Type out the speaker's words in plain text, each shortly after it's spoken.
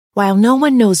While no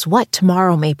one knows what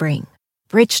tomorrow may bring,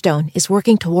 Bridgestone is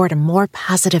working toward a more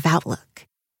positive outlook.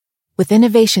 With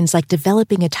innovations like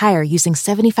developing a tire using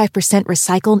 75%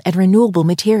 recycled and renewable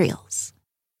materials.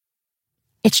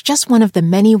 It's just one of the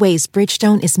many ways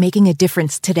Bridgestone is making a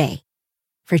difference today,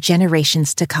 for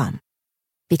generations to come.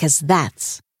 Because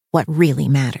that's what really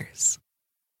matters.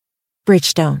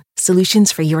 Bridgestone,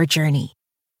 solutions for your journey.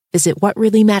 Visit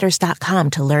whatreallymatters.com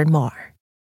to learn more.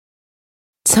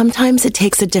 Sometimes it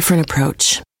takes a different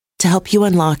approach to help you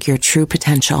unlock your true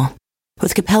potential.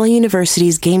 With Capella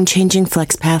University's game-changing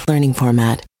FlexPath learning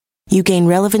format, you gain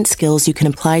relevant skills you can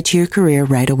apply to your career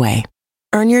right away.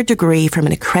 Earn your degree from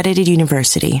an accredited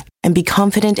university and be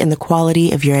confident in the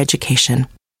quality of your education.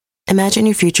 Imagine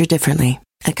your future differently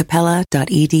at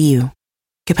capella.edu.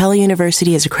 Capella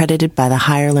University is accredited by the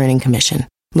Higher Learning Commission.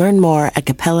 Learn more at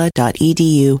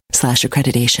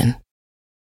capella.edu/accreditation.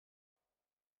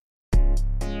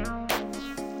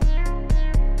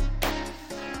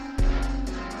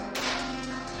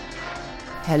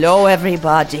 Hello,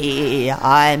 everybody.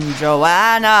 I'm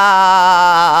Joanna.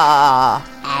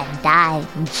 And I'm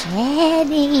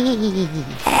Jenny.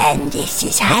 And this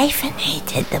is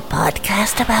Hyphenated, the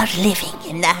podcast about living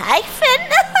in the hyphen.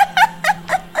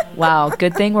 Wow,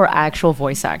 good thing we're actual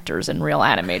voice actors in real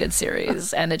animated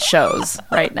series, and it shows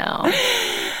right now.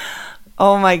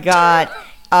 Oh my God.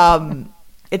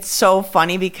 It's so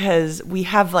funny because we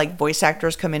have like voice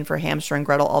actors come in for Hamster and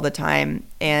Gretel all the time.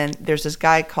 And there's this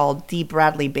guy called D.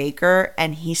 Bradley Baker,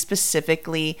 and he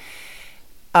specifically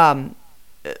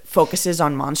focuses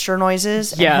on monster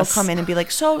noises. And he'll come in and be like,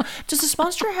 so does this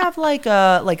monster have like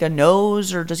a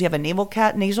nose, or does he have a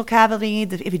nasal cavity?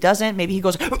 If he doesn't, maybe he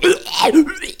goes, how about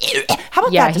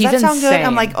that? Does that sound good?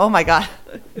 I'm like, oh my God.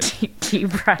 D.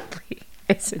 Bradley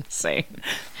is insane.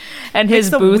 And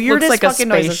his booth looks like a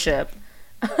spaceship.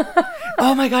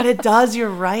 Oh my God, it does. You're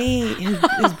right.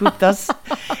 His booth does.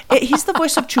 He's the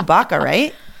voice of Chewbacca,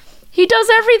 right? He does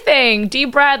everything. D.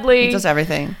 Bradley. He does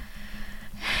everything.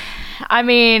 I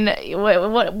mean,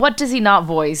 what does he not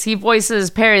voice? He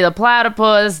voices Perry the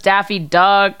Platypus, Daffy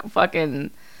Duck, fucking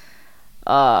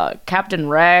Captain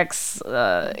Rex.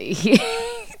 He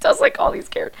does like all these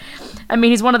characters. I mean,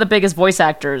 he's one of the biggest voice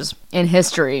actors in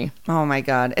history. Oh my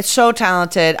God. It's so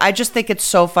talented. I just think it's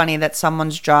so funny that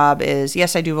someone's job is,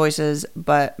 yes, I do voices,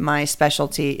 but my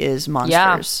specialty is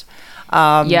monsters.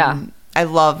 Yeah. I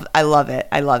love it.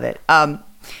 I love it.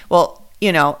 Well,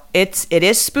 you know, it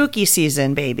is spooky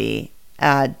season, baby.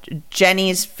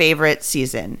 Jenny's favorite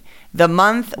season. The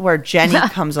month where Jenny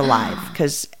comes alive,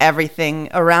 because everything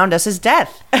around us is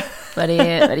death. What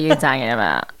are you talking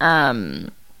about?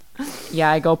 Yeah,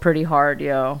 I go pretty hard,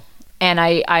 yo. And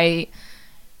I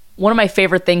one of my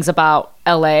favorite things about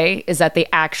LA is that they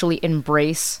actually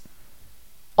embrace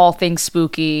all things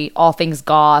spooky, all things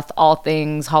goth, all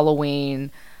things Halloween.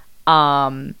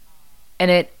 And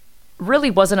it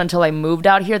really wasn't until I moved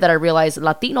out here that I realized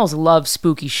Latinos love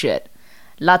spooky shit.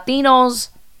 Latinos,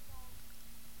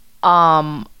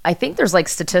 I think there's like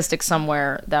statistics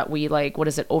somewhere that we like, what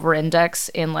is it, over-index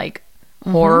in like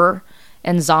horror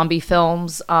and zombie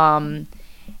films. And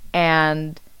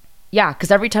yeah, because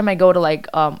every time I go to like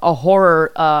a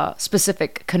horror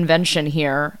specific convention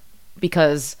here,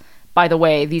 because by the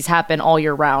way, these happen all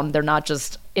year round, they're not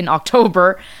just in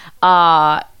October,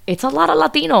 it's a lot of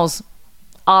Latinos.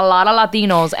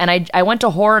 And I went to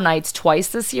Horror Nights twice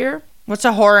this year. What's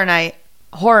a horror night?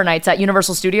 Horror Nights at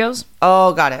Universal Studios.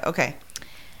 Oh, got it. Okay.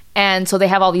 And so they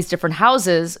have all these different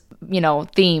houses, you know,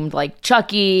 themed like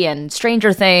Chucky and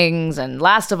Stranger Things and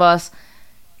Last of Us.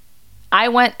 I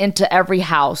went into every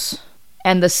house,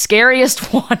 and the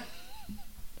scariest one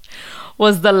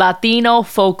was the Latino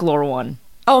folklore one.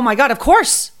 Oh my God, of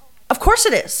course. Of course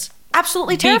it is.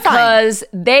 Absolutely terrifying. Because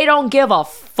they don't give a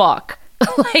fuck.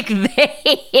 Like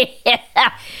they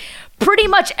pretty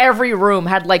much every room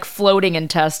had like floating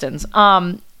intestines.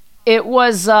 It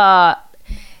was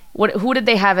who did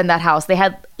they have in that house? They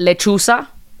had Lechuza.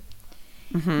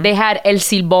 They had El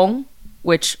Silbón,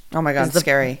 which oh my God, is the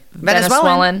scary.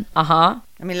 Venezuelan. I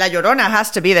mean, La Llorona has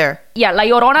to be there. Yeah, La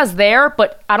Llorona's there,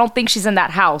 but I don't think she's in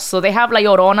that house. So they have La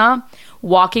Llorona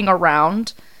walking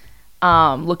around,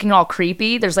 looking all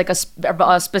creepy. There's like a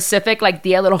specific like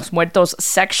Dia de los Muertos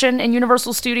section in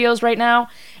Universal Studios right now,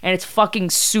 and it's fucking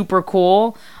super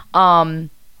cool.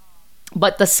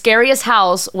 But the scariest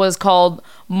house was called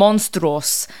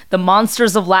Monstruos, the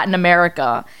Monsters of Latin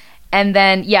America. And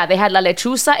then, yeah, they had La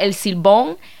Lechuza, El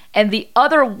Silbón, and the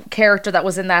other character that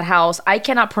was in that house, I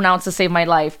cannot pronounce to save my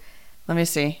life. Let me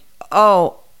see.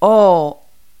 Chauelpuchi?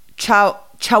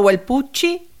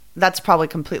 That's probably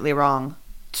completely wrong.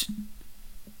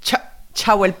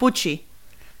 Chauelpuchi.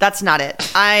 That's not it.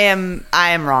 I am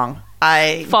wrong.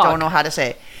 I Fuck. don't know how to say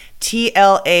it.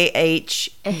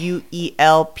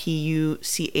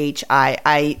 Tlahuelpuchi.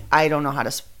 I don't know how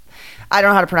to. I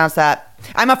don't know how to pronounce that.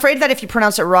 I'm afraid that if you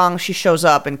pronounce it wrong, she shows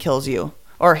up and kills you,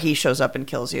 or he shows up and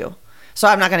kills you. So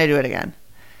I'm not going to do it again.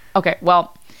 Okay,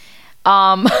 well,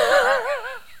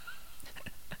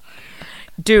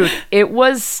 dude, it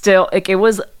was still like it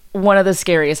was one of the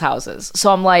scariest houses.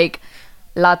 So I'm like,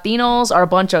 Latinos are a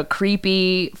bunch of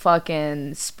creepy,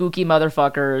 fucking spooky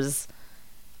motherfuckers.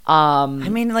 I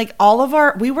mean, like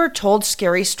we were told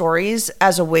scary stories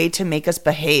as a way to make us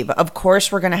behave. Of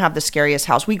course, we're going to have the scariest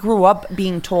house. We grew up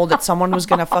being told that someone was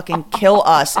going to fucking kill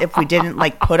us if we didn't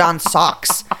like put on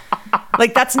socks.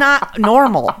 Like, that's not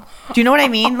normal. Do you know what I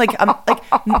mean? Like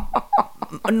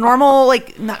normal,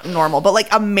 like not normal, but like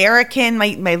American,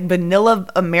 my vanilla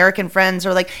American friends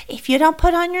are like, if you don't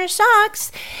put on your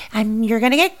socks, you're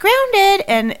going to get grounded.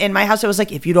 And in my house, it was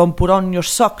like, if you don't put on your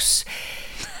socks,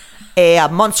 a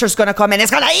monster's gonna come and it's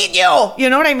gonna eat you. You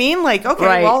know what I mean? Like, okay,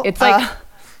 right. Well, it's like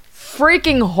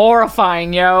freaking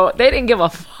horrifying, yo. They didn't give a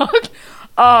fuck.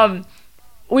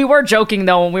 We were joking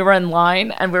though when we were in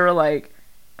line, and we were like,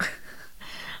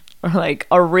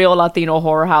 a real Latino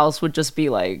horror house would just be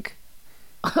like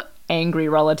angry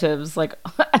relatives, like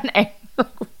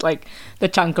like the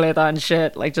chancleta and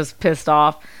shit, like just pissed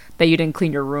off that you didn't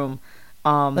clean your room.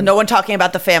 No one talking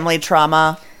about the family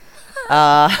trauma.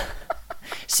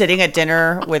 Sitting at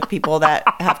dinner with people that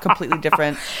have completely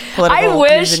different political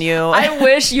views than you. I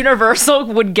wish Universal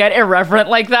would get irreverent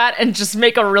like that and just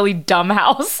make a really dumb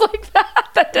house like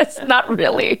that. That's not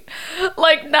really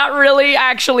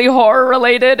actually horror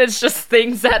related. It's just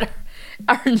things that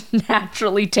are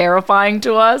naturally terrifying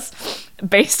to us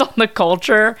based on the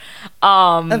culture.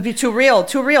 That'd be too real.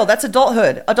 That's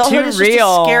adulthood. Adulthood is just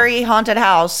a scary haunted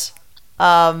house.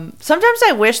 Sometimes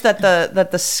I wish that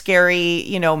the scary,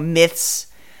 myths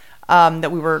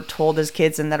that we were told as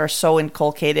kids and that are so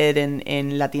inculcated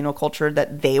in Latino culture,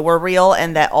 that they were real,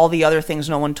 and that all the other things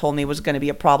no one told me was going to be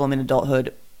a problem in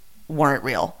adulthood weren't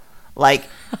real. Like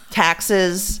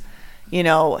taxes,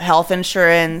 health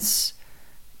insurance,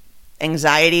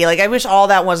 anxiety. Like, I wish all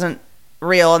that wasn't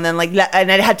real, and then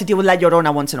and I had to deal with La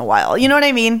Llorona once in a while. You know what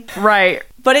I mean? Right.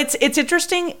 But it's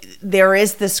interesting. There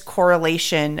is this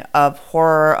correlation of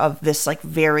horror, of this like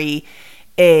very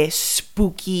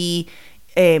spooky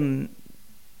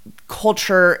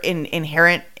culture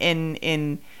inherent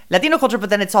in Latino culture. But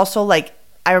then it's also like,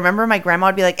 I remember my grandma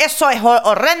would be like, "Eso es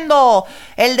horrendo,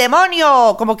 el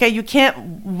demonio." Como que you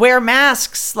can't wear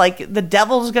masks. Like, the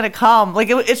devil's gonna come.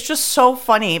 Like, it's just so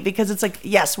funny because it's like,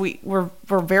 yes, we're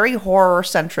very horror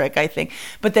centric, I think.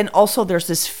 But then also there's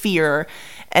this fear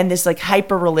and this like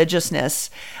hyper religiousness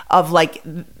of like,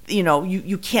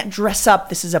 you can't dress up.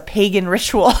 This is a pagan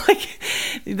ritual. Like,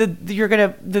 the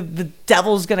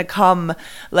devil's gonna come.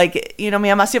 Like,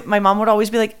 my mom would always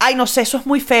be like, "Ay, no sé, eso es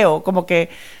muy feo." Como que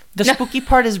the spooky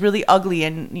part is really ugly,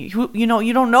 and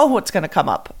you don't know what's gonna come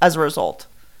up as a result.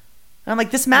 And I'm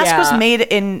like, this mask was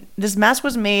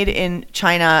made in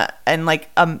China and like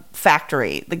a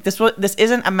factory. Like, this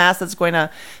isn't a mask that's going to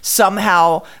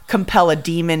somehow compel a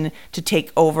demon to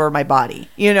take over my body.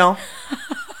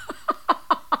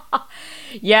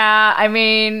 Yeah, I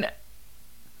mean,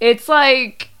 it's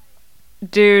like,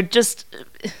 dude, just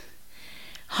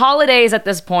holidays at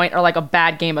this point are like a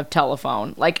bad game of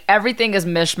telephone. Like, everything is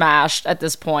mishmashed at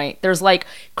this point. There's like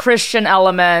Christian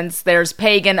elements, there's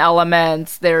pagan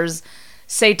elements, there's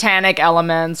satanic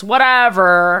elements,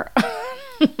 whatever.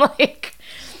 Like,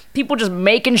 people just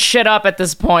making shit up at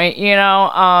this point,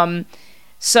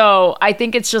 so I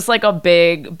think it's just like a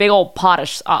big old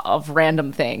pot of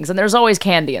random things, and there's always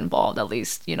candy involved. At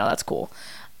least that's cool.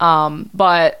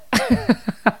 But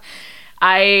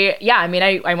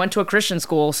I went to a Christian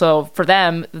school, so for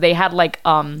them they had like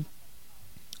a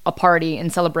party in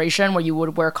celebration where you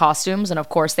would wear costumes, and of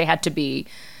course they had to be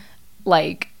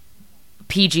like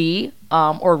PG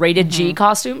or rated G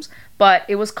costumes, but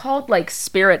it was called like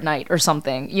Spirit Night or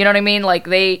something. You know what I mean? Like,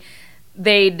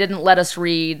 they didn't let us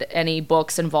read any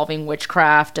books involving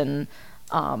witchcraft, and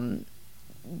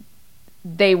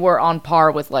they were on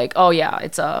par with like, oh yeah,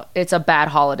 it's a bad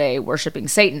holiday worshiping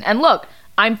Satan. And look,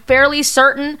 I'm fairly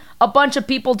certain a bunch of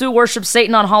people do worship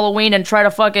Satan on Halloween and try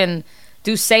to fucking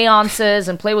do seances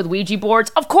and play with Ouija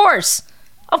boards. Of course.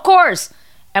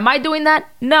 Am I doing that?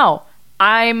 No.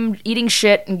 I'm eating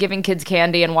shit and giving kids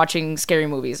candy and watching scary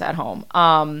movies at home.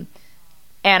 And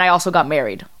I also got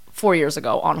married 4 years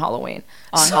ago on Halloween.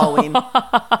 Halloween.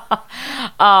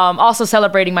 Also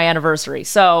celebrating my anniversary.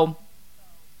 So,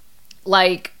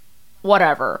 like,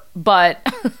 whatever. But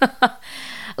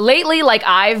lately, like,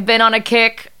 I've been on a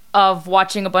kick of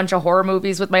watching a bunch of horror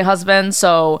movies with my husband.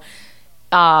 So,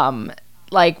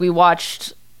 like we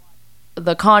watched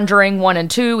The Conjuring 1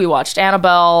 and 2, we watched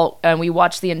Annabelle, and we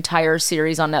watched the entire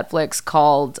series on Netflix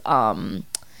called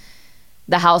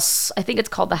The House. I think it's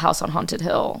called The House on Haunted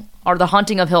Hill, or The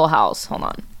Haunting of Hill House. Hold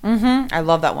on. I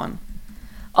love that one.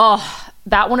 Oh,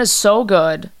 that one is so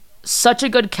good. Such a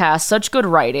good cast, such good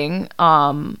writing.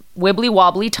 Wibbly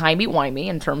wobbly, timey wimey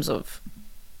in terms of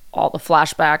all the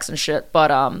flashbacks and shit.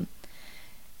 But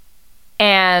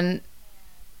and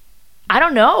I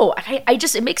don't know. I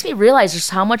just, it makes me realize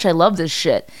just how much I love this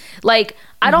shit. Like,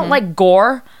 I don't like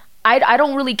gore. I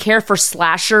don't really care for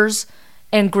slashers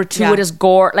and gratuitous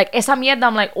gore. Like, esa mierda,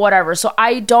 I'm like, whatever. So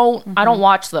I don't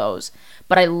watch those.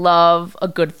 But I love a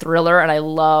good thriller, and I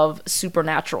love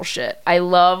supernatural shit. I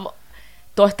love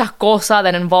toda esta cosa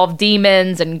that involve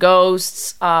demons and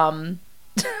ghosts. I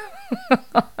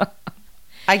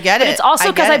get it. It's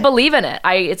also because I believe in it.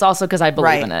 It's also because I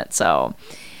believe in it. So,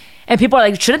 and people are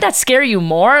like, shouldn't that scare you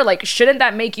more? Like, shouldn't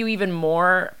that make you even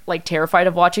more like terrified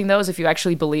of watching those if you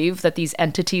actually believe that these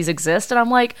entities exist? And I'm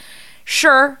like,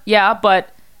 sure, yeah,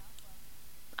 but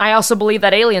I also believe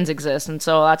that aliens exist, and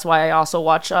so that's why I also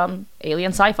watch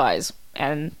alien sci-fis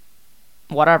and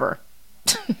whatever.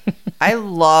 I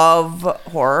love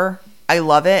horror. I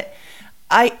love it.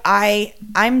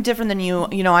 I'm different than you.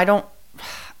 You know,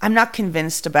 I'm not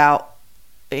convinced about,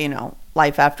 you know,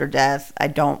 life after death. I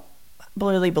don't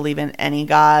really believe in any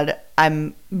God.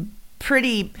 I'm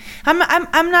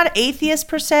not atheist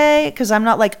per se, because I'm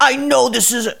not like, I know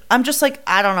this is, I'm just like,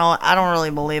 I don't know, I don't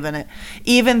really believe in it,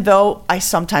 even though I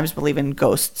sometimes believe in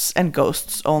ghosts and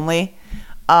ghosts only.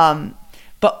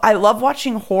 But I love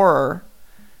watching horror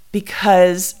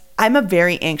because I'm a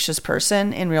very anxious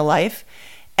person in real life.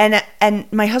 And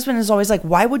my husband is always like,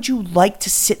 why would you like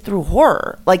to sit through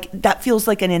horror? Like, that feels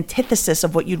like an antithesis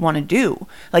of what you'd want to do.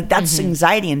 Like, that's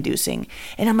anxiety inducing.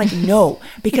 And I'm like, no,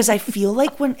 because I feel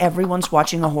like when everyone's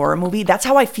watching a horror movie, that's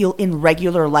how I feel in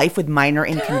regular life with minor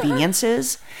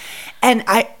inconveniences. And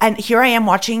here I am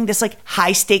watching this like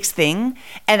high stakes thing,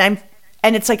 and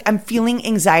it's like I'm feeling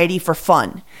anxiety for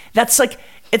fun. That's like,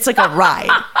 it's like a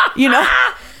ride, you know?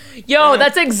 Yo,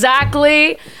 that's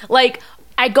exactly like,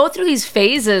 I go through these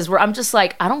phases where I'm just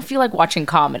like, I don't feel like watching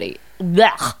comedy.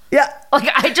 Blech. Yeah. Like,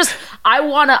 I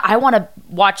wanna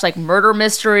watch like murder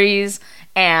mysteries,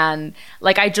 and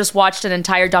like I just watched an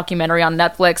entire documentary on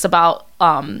Netflix about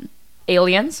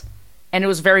aliens, and it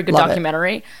was a very good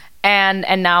documentary. And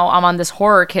now I'm on this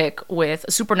horror kick, with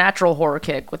a supernatural horror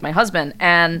kick with my husband.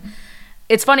 And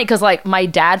it's funny because like my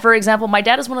dad, for example, my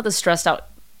dad is one of the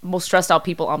most stressed out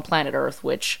people on planet Earth,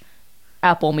 which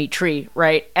apple meat tree,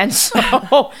 right? And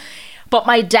so, but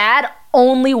my dad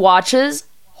only watches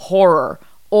horror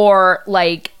or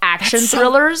like action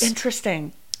thrillers.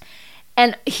 Interesting.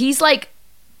 And he's like,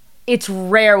 it's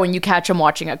rare when you catch him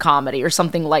watching a comedy or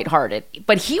something lighthearted,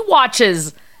 but he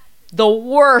watches the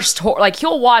worst horror. Like,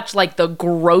 he'll watch like the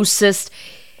grossest.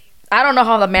 I don't know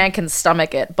how the man can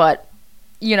stomach it, but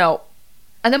you know.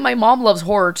 And then my mom loves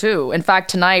horror too. In fact,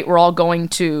 tonight we're all going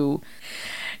to,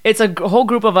 it's a whole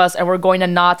group of us, and we're going to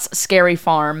Knott's Scary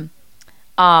Farm,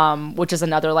 which is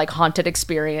another like haunted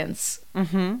experience.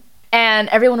 Mm-hmm. And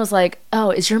everyone was like, oh,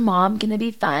 is your mom going to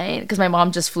be fine? Because my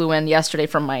mom just flew in yesterday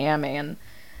from Miami, and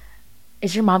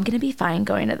is your mom going to be fine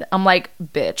going to I'm like,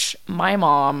 bitch, my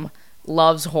mom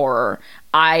loves horror.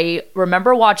 I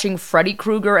remember watching Freddy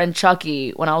Krueger and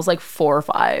Chucky when I was like 4 or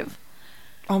 5.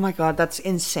 Oh my God, that's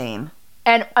insane.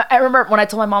 And I remember when I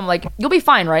told my mom, like, you'll be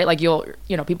fine, right? Like,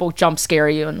 people jump scare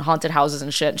you in haunted houses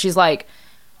and shit. And she's like,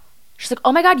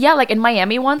 oh my God, yeah. Like in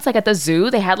Miami once, like at the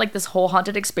zoo, they had like this whole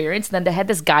haunted experience. And then they had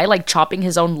this guy like chopping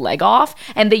his own leg off,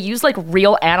 and they used like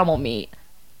real animal meat.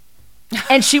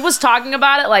 And she was talking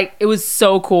about it like it was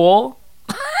so cool.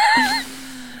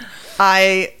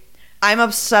 I'm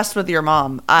obsessed with your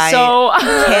mom. I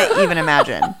can't even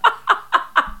imagine.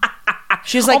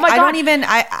 She's like,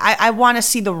 I want to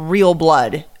see the real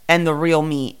blood and the real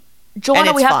meat.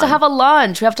 Joanna, we have to have a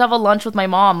lunch. We have to have a lunch with my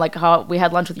mom, like how we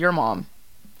had lunch with your mom.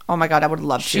 Oh my God, I would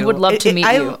love to. She would love to meet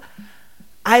you.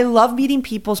 I love meeting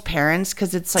people's parents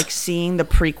because it's like seeing the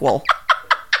prequel.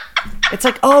 It's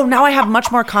like, oh, now I have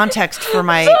much more context for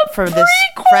this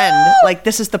friend. Like,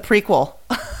 this is the prequel.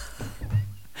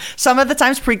 Some of the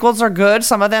times prequels are good.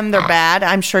 Some of them, they're bad.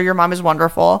 I'm sure your mom is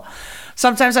wonderful.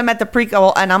 Sometimes I'm at the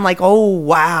prequel and I'm like, oh,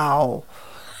 wow.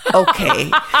 Okay.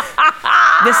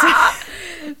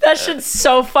 That shit's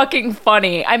so fucking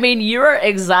funny. I mean, you're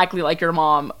exactly like your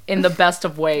mom in the best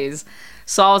of ways.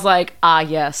 So I was like,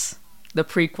 yes, the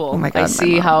prequel. Oh my God, I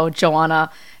see how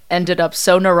Joanna ended up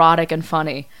so neurotic and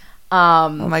funny. Oh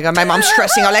my God, my mom's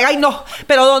stressing out. Like, ay, no,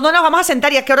 pero no nos vamos a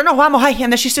sentar y a qué hora nos vamos. Ay,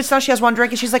 and then she sits down, she has one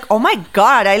drink, and she's like, oh my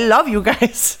God, I love you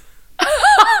guys.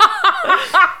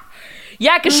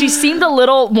 Yeah, because she seemed a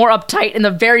little more uptight in the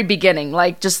very beginning,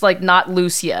 like just like not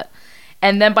loose yet.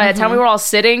 And then by the time we were all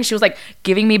sitting, she was like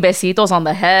giving me besitos on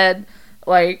the head.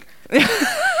 Like,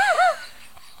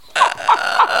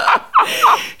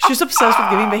 she's obsessed with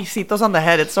giving besitos on the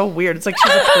head. It's so weird. It's like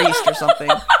she's a priest or something.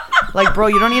 Like, bro,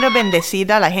 you don't need to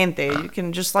bendecida a la gente. You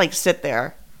can just like sit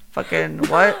there. Fucking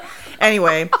what?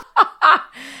 Anyway.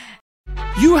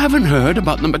 You haven't heard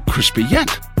about the McCrispy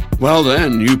yet? Well,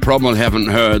 then, you probably haven't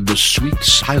heard the sweet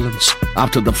silence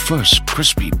after the first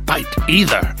crispy bite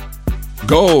either.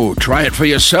 Go try it for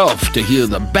yourself to hear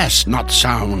the best not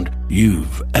sound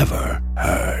you've ever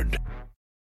heard.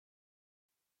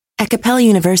 At Capella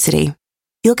University,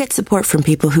 you'll get support from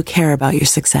people who care about your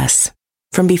success.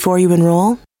 From before you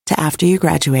enroll to after you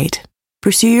graduate,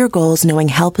 pursue your goals knowing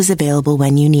help is available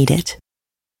when you need it.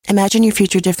 Imagine your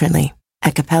future differently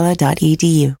at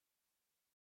capella.edu.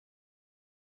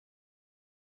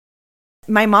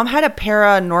 My mom had a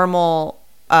paranormal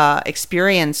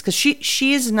experience because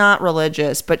she is not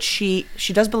religious, but she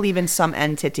does believe in some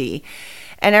entity.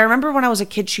 And I remember when I was a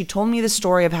kid, she told me the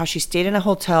story of how she stayed in a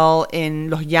hotel in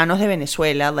Los Llanos de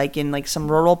Venezuela, like in like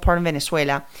some rural part of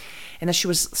Venezuela, and that she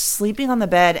was sleeping on the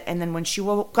bed. And then when she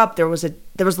woke up, there was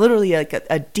literally like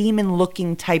a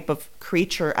demon-looking type of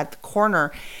creature at the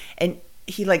corner, and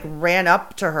he like ran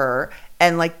up to her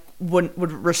and like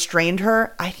would restrain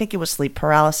her. I think it was sleep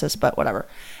paralysis, but whatever.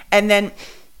 And then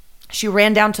she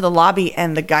ran down to the lobby,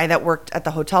 and the guy that worked at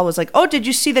the hotel was like, "Oh, did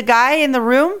you see the guy in the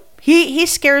room? He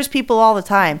scares people all the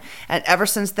time." And ever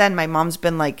since then, my mom's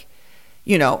been like,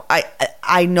 you know,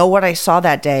 I know what I saw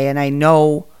that day, and I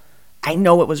know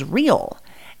it was real.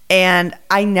 And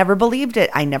I never believed it.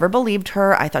 I never believed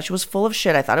her. I thought she was full of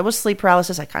shit. I thought it was sleep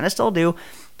paralysis. I kind of still do.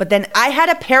 But then I had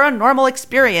a paranormal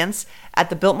experience at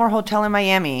the Biltmore Hotel in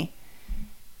Miami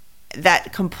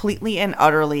that completely and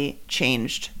utterly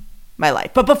changed my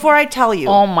life. But before I tell you,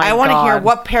 I want to hear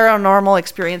what paranormal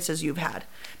experiences you've had,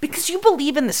 because you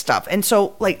believe in this stuff. And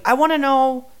so, like, I want to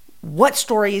know what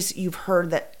stories you've heard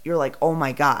that you're like, oh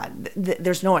my God,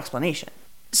 there's no explanation.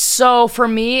 So for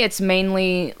me, it's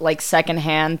mainly like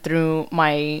secondhand through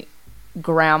my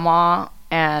grandma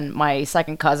and my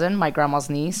second cousin, my grandma's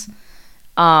niece,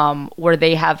 where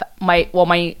they have my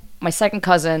second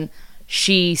cousin,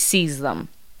 she sees them.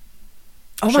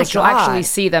 Oh my God. She'll actually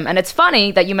see them. And it's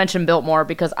funny that you mentioned Biltmore,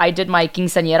 because I did my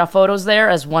quinceañera photos there,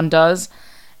 as one does.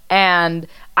 And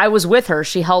I was with her.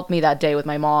 She helped me that day with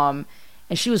my mom.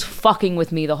 And she was fucking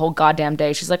with me the whole goddamn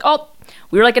day. She's like, oh,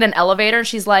 we were like in an elevator. And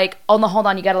she's like, oh, no, hold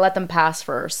on. You got to let them pass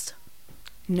first.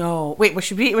 No. Wait, was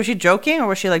she joking, or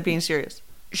was she like being serious?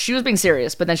 She was being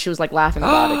serious, but then she was like laughing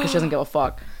about it because she doesn't give a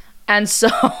fuck. And so,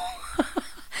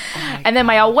 and then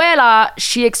my abuela,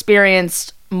 she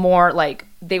experienced more like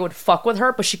they would fuck with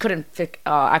her, but she couldn't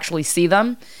actually see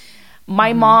them.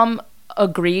 My mom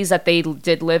agrees that they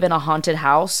did live in a haunted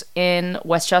house in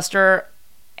Westchester.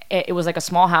 It was like a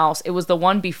small house. It was the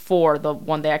one before the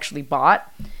one they actually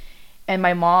bought. And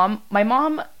my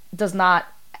mom does not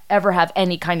ever have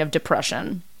any kind of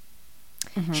depression.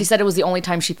 She said it was the only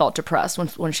time she felt depressed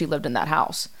when she lived in that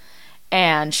house.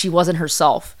 And she wasn't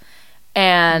herself.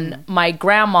 And my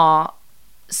grandma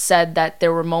said that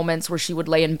there were moments where she would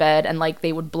lay in bed and like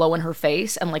they would blow in her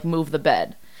face and like move the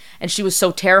bed. And she was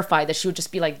so terrified that she would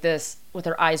just be like this with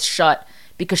her eyes shut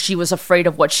because she was afraid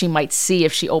of what she might see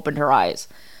if she opened her eyes.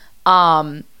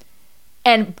 And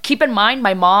keep in mind,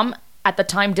 my mom at the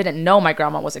time didn't know my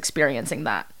grandma was experiencing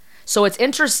that. So it's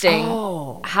interesting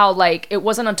how like it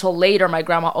wasn't until later my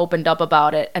grandma opened up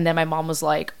about it. And then my mom was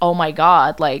like, oh my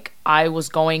God, like I was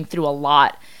going through a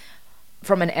lot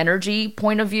from an energy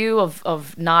point of view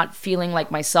of not feeling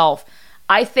like myself.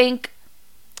 I think,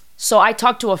 so I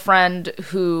talked to a friend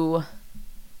who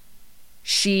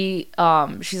she's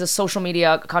a social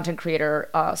media content creator,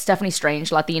 Stephanie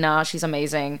Strange, Latina. She's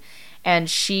amazing. And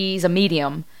she's a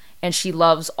medium and she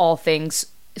loves all things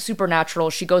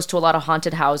supernatural. She goes to a lot of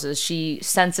haunted houses. She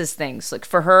senses things. Like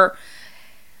for her,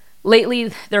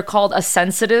 lately they're called a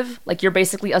sensitive. Like you're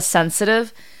basically a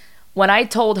sensitive. When I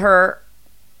told her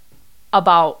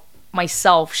about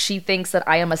myself, she thinks that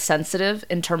I am a sensitive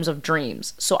in terms of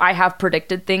dreams. So I have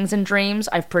predicted things in dreams.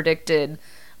 I've predicted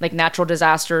like natural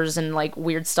disasters and like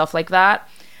weird stuff like that.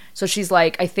 So she's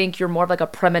like, I think you're more of like a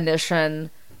premonition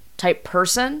type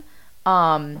person.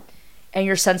 And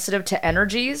you're sensitive to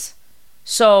energies.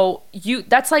 So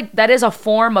that is a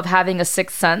form of having a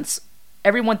sixth sense.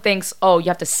 Everyone thinks, oh, you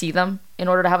have to see them in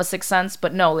order to have a sixth sense,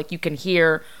 but no, like you can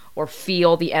hear or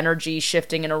feel the energy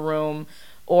shifting in a room,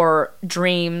 or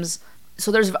dreams.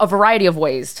 So there's a variety of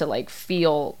ways to like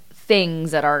feel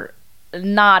things that are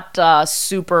not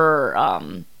super,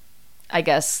 I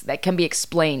guess, that can be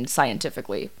explained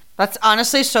scientifically. That's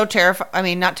honestly so terrifying. I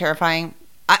mean, not terrifying.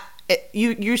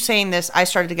 You saying this, I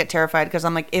started to get terrified because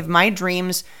I'm like, if my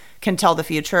dreams can tell the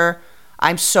future,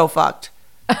 I'm so fucked.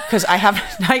 Because I have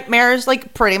nightmares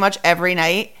like pretty much every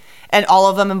night, and all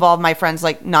of them involve my friends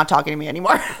like not talking to me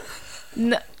anymore.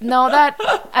 No,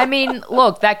 I mean,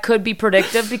 look, that could be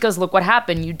predictive because look what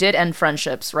happened. You did end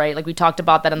friendships, right? Like we talked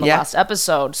about that in the last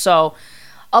episode. So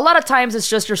a lot of times it's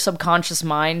just your subconscious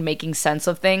mind making sense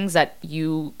of things that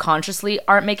you consciously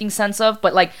aren't making sense of,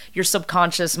 but like your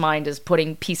subconscious mind is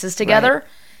putting pieces together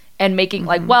and making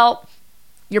like, well,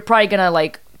 you're probably gonna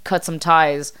like cut some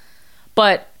ties,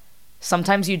 but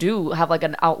sometimes you do have like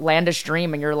an outlandish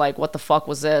dream and you're like, what the fuck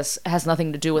was this? It has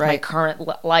nothing to do with my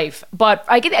current life. But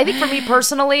I think for me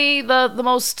personally, the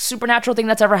most supernatural thing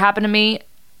that's ever happened to me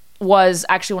was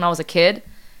actually when I was a kid,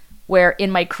 where in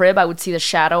my crib I would see the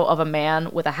shadow of a man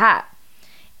with a hat.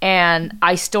 And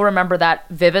I still remember that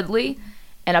vividly.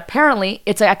 And apparently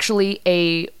it's actually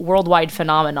a worldwide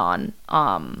phenomenon.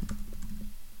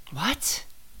 What?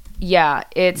 Yeah,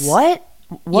 it's... What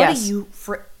yes. are you...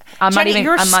 I'm Jenny, not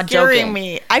you're I'm not scaring joking.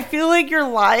 me. I feel like you're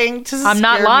lying to I'm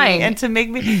not scare lying. me and to make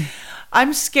me...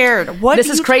 I'm scared. What This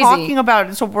are is you crazy. talking about?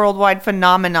 It's a worldwide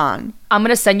phenomenon. I'm going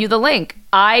to send you the link.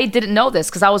 I didn't know this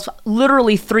because I was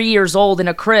literally 3 years old in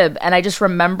a crib. And I just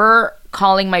remember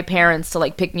calling my parents to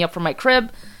like pick me up from my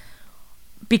crib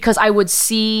because I would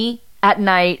see at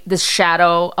night this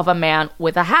shadow of a man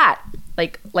with a hat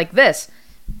like this.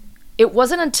 It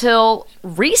wasn't until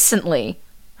recently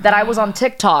that I was on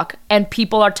TikTok and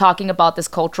people are talking about this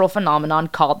cultural phenomenon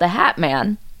called the Hat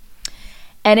Man.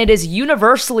 And it is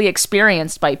universally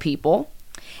experienced by people.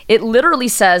 It literally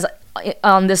says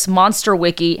on this monster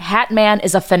wiki, Hat Man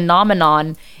is a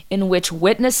phenomenon in which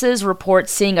witnesses report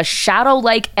seeing a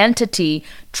shadow-like entity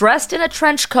dressed in a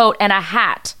trench coat and a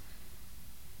hat,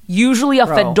 usually a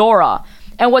fedora.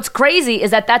 And what's crazy is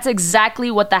that that's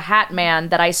exactly what the Hat Man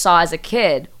that I saw as a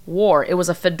kid wore. It was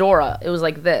a fedora. It was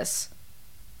like this.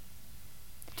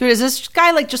 Dude, is this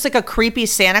guy like just like a creepy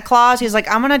Santa Claus? He's like,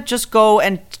 I'm gonna just go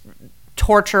and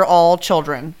torture all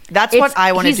children. That's what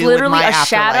I want to do with my afterlife.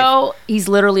 Shadow. He's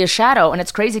literally a shadow, and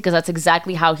it's crazy because that's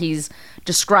exactly how he's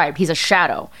described. He's a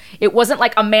shadow. It wasn't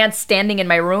like a man standing in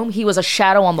my room. He was a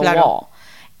shadow on the wall,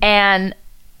 and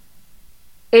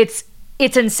it's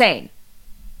insane.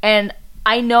 And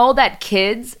I know that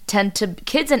kids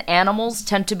and animals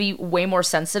tend to be way more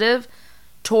sensitive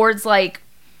towards like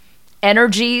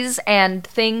energies and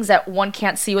things that one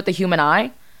can't see with the human eye.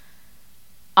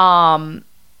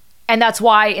 And that's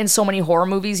why in so many horror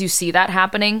movies you see that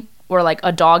happening, where like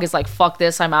a dog is like, fuck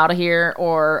this, I'm out of here,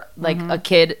 or like a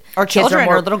kid or children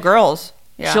or little girls.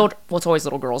 Yeah. Well, it's always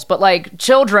little girls, but like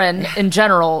children in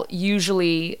general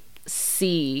usually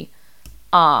see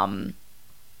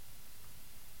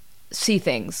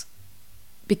things.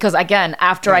 Because again,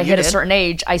 after I hit a certain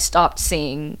age, I stopped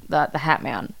seeing the Hat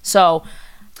Man. So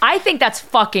I think that's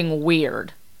fucking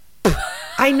weird.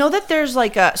 I know that there's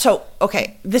like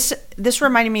this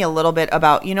reminded me a little bit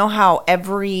about, you know how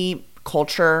every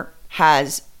culture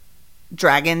has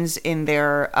dragons in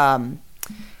their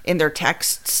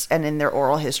texts and in their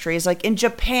oral histories. Like in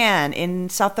Japan, in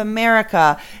South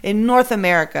America, in North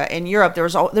America, in Europe,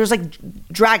 there's like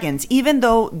dragons, even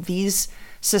though these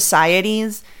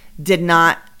societies did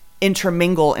not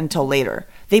intermingle until later.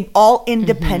 They all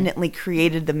independently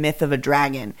created the myth of a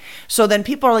dragon. So then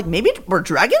people are like, maybe were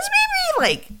dragons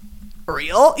like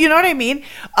real? You know what I mean?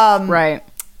 Right.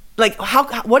 Like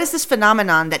what is this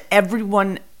phenomenon that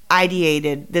everyone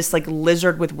ideated, this like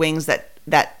lizard with wings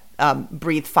that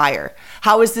breathe fire?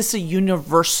 How is this a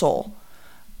universal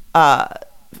myth?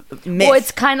 Well,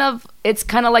 it's kind of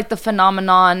like the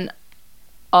phenomenon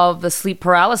of the sleep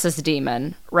paralysis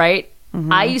demon, right?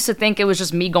 I used to think it was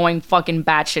just me going fucking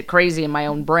batshit crazy in my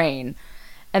own brain.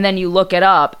 And then you look it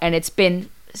up, and it's been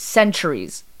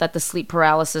centuries that the sleep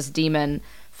paralysis demon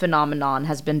phenomenon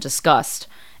has been discussed,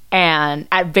 and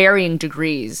at varying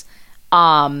degrees.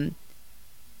 And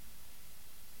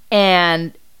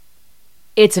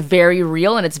it's very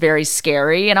real, and it's very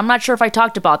scary. And I'm not sure if I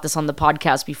talked about this on the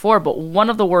podcast before, but one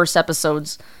of the worst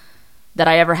episodes that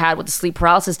I ever had with the sleep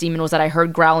paralysis demon was that I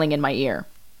heard growling in my ear.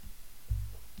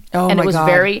 Oh, and my it was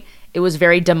God. it was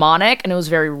very demonic, and it was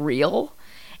very real.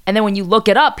 And then when you look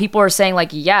it up, people are saying like,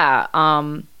 yeah,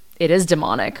 it is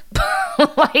demonic.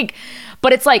 Like,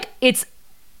 but it's like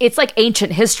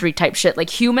ancient history type shit. Like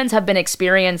humans have been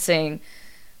experiencing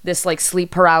this like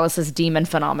sleep paralysis demon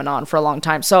phenomenon for a long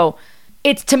time. So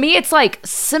it's, to me, it's like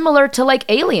similar to like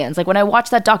aliens. Like when I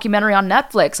watched that documentary on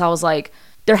Netflix, I was like,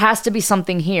 there has to be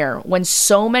something here. When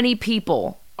so many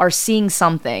people are seeing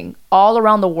something all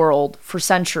around the world for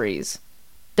centuries,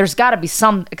 there's got to be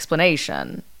some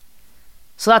explanation.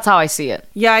 So that's how I see it.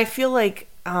 Yeah, I feel like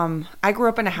I grew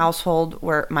up in a household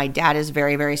where my dad is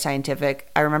very, very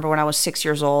scientific. I remember when I was 6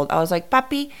 years old, I was like,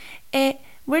 Papi,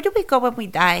 where do we go when we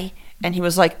die? And he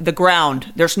was like, the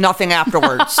ground. There's nothing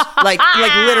afterwards. like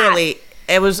literally,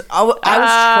 I was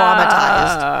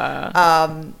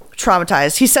traumatized.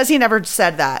 Traumatized. He says he never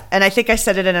said that. And I think I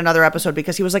said it in another episode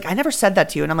because he was like, I never said that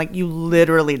to you. And I'm like, you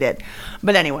literally did.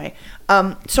 But anyway,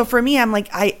 so for me, I'm like,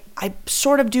 I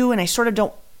sort of do and I sort of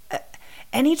don't.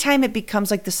 Anytime it becomes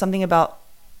like this something about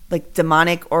like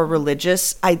demonic or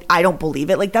religious, I don't believe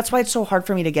it. Like that's why it's so hard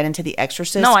for me to get into The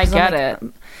Exorcist. No, I get like,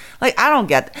 it. Like I don't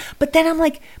get it. But then I'm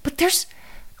like, but there's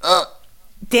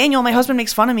Daniel, my husband,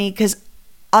 makes fun of me because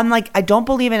I'm like, I don't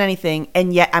believe in anything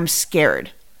and yet I'm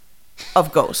scared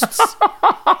of ghosts.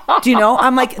 Do you know?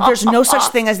 I'm like, there's no such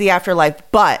thing as the afterlife,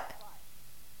 but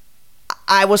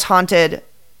I was haunted.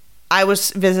 I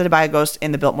was visited by a ghost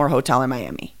in the Biltmore Hotel in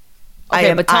Miami.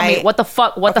 Okay, but tell me, what the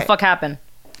fuck happened?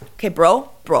 Okay, bro.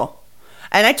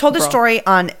 And I told this story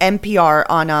on NPR,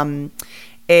 on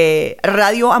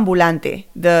Radio Ambulante,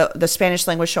 the Spanish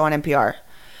language show on NPR.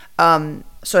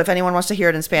 So if anyone wants to hear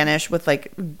it in Spanish with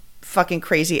like fucking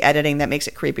crazy editing that makes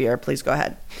it creepier, please go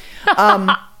ahead.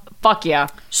 Fuck yeah.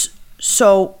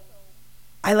 So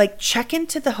I like check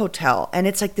into the hotel and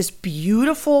it's like this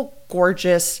beautiful,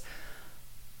 gorgeous,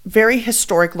 very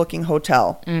historic looking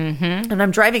hotel. Mm-hmm. And I'm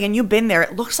driving and you've been there.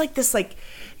 It looks like this like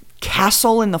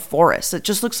castle in the forest. It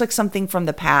just looks like something from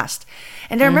the past.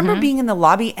 And I remember being in the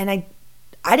lobby and I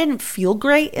didn't feel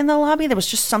great in the lobby. There was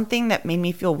just something that made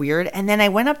me feel weird. And then I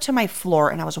went up to my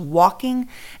floor and I was walking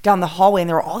down the hallway and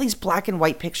there were all these black and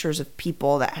white pictures of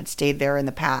people that had stayed there in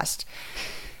the past.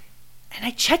 And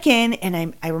I check in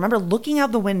and I remember looking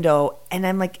out the window and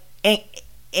I'm like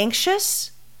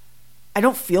anxious. I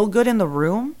don't feel good in the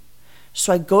room.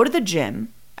 So I go to the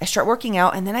gym. I start working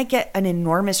out and then I get an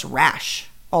enormous rash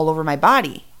all over my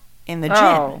body in the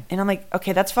gym. And I'm like,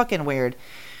 okay, that's fucking weird.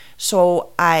 So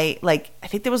I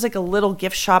think there was like a little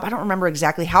gift shop. I don't remember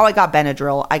exactly how I got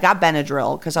Benadryl. I got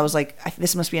Benadryl because I was like,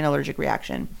 this must be an allergic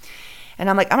reaction. And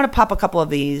I'm like, I'm going to pop a couple of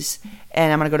these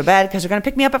and I'm going to go to bed because they're going to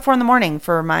pick me up at 4 a.m.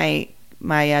 for my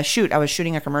shoot. I was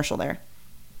shooting a commercial there.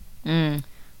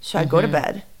 So I go to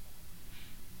bed.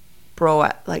 Bro,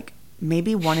 at like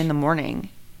maybe 1 a.m,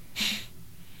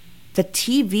 the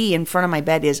TV in front of my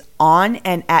bed is on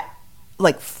and at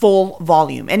like full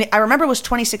volume. And I remember it was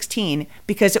 2016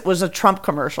 because it was a Trump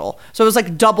commercial. So it was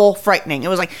like double frightening. It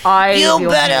was like, you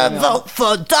better vote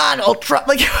for Donald Trump.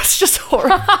 Like it was just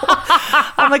horrible.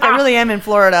 I'm like, I really am in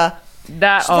Florida. So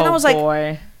then I was like,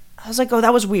 oh,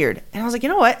 that was weird. And I was like, you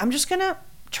know what? I'm just going to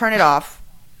turn it off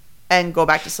and go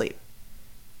back to sleep.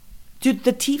 Dude,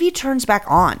 the TV turns back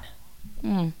on.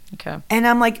 Okay. And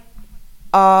I'm like,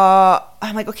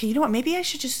 okay, you know what? Maybe I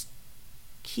should just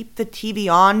keep the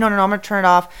TV on. No, I'm going to turn it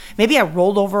off. Maybe I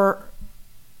rolled over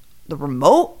the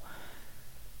remote.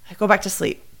 I go back to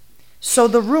sleep. So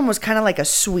the room was kind of like a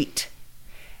suite.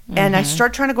 And I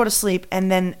start trying to go to sleep.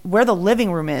 And then where the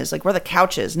living room is, like where the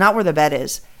couch is, not where the bed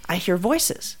is, I hear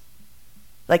voices.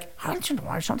 Like, okay?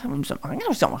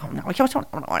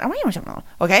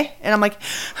 And I'm like,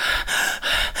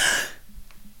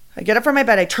 I get up from my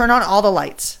bed. I turn on all the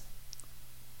lights.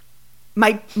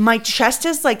 My chest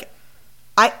is like,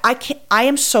 I can't. I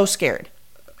am so scared.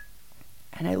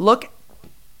 And I look,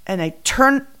 and I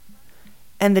turn,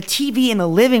 and the TV in the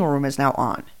living room is now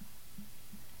on.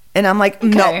 And I'm like,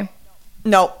 no,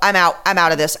 I'm out. I'm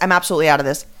out of this. I'm absolutely out of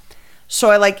this.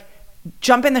 So I like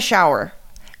jump in the shower,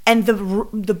 and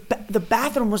the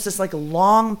bathroom was this like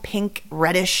long pink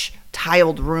reddish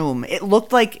tiled room. It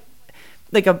looked like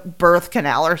a birth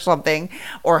canal or something,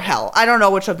 or hell. I don't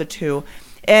know which of the two.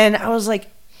 And I was like,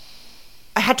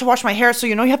 I had to wash my hair. So,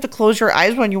 you know, you have to close your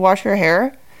eyes when you wash your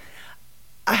hair.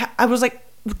 I was like,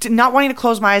 not wanting to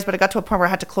close my eyes, but I got to a point where I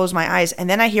had to close my eyes. And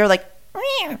then I hear like,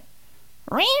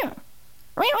 and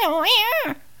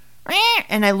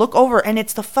I look over and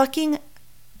it's the fucking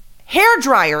hair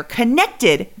dryer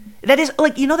connected. That is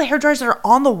like, you know, the hair dryers that are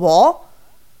on the wall?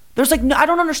 There's like, no, I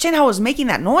don't understand how it was making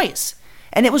that noise.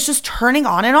 And it was just turning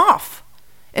on and off.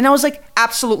 And I was like,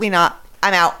 absolutely not.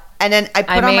 I'm out. And then I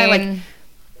put on my like,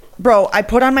 bro, I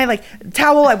put on my like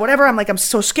towel, whatever. I'm like, I'm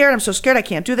so scared. I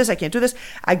can't do this.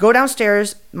 I go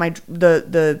downstairs.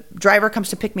 The driver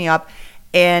comes to pick me up.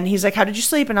 And he's like, how did you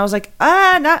sleep? And I was like,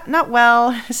 not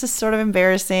well. This is sort of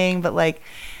embarrassing. But like,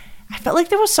 I felt like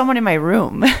there was someone in my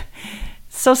room.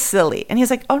 So silly. And he's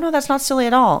like, oh, no, that's not silly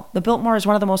at all. The Biltmore is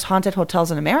one of the most haunted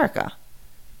hotels in America.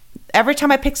 Every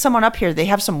time I pick someone up here, they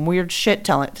have some weird shit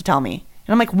to tell me.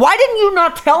 And I'm like, why didn't you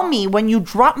not tell me when you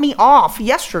dropped me off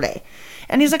yesterday?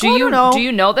 And he's like, I don't know. Do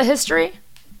you know the history?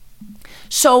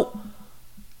 So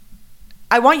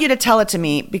I want you to tell it to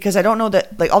me because I don't know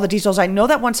that, like, all the details. I know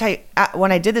that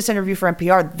when I did this interview for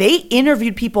NPR, they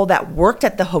interviewed people that worked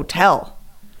at the hotel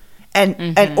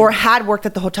and or had worked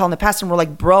at the hotel in the past and were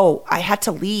like, bro, I had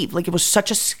to leave. Like, it was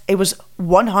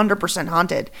 100%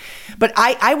 haunted. But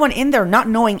I went in there not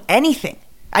knowing anything.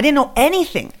 I didn't know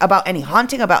anything about any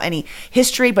haunting, about any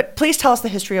history. But please tell us the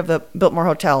history of the Biltmore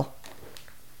Hotel.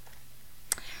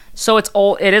 So it's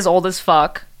old. It is old as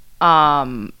fuck.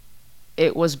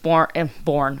 It was born.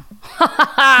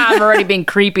 I'm already being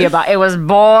creepy about it. It was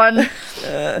born.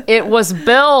 It was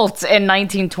built in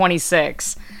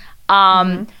 1926.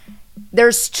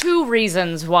 There's two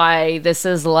reasons why this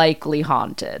is likely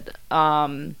haunted.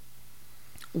 One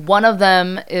of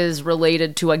them is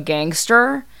related to a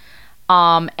gangster.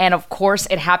 And of course,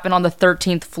 it happened on the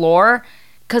 13th floor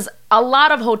because a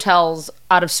lot of hotels,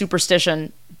 out of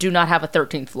superstition, do not have a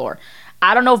 13th floor.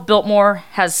 I don't know if Biltmore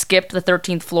has skipped the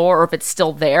 13th floor or if it's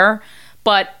still there,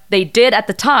 but they did at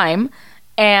the time.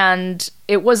 And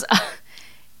it was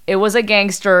a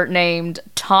gangster named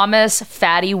Thomas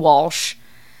Fatty Walsh.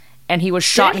 And he was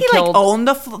shot and killed. Didn't he own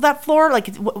that floor?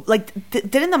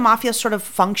 Didn't the mafia sort of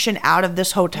function out of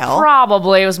this hotel?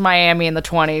 Probably. It was Miami in the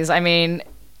 20s. I mean,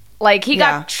 like, he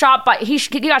got shot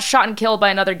and killed by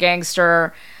another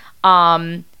gangster.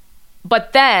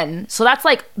 But then, so that's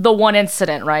like the one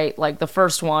incident, right? Like the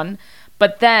first one.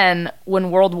 But then when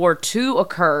World War II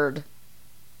occurred,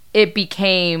 it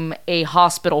became a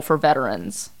hospital for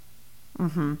veterans.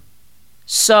 Mm-hmm.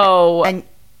 So. And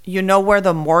you know where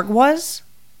the morgue was?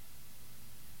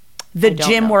 The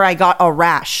gym where I got a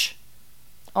rash.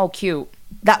 Oh, cute.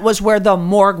 That was where the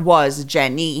morgue was,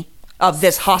 Jenny, of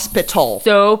this hospital.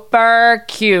 Super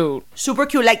cute. Super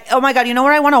cute. Like, oh my God, you know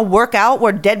where I want to work out?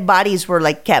 Where dead bodies were,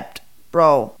 like, kept.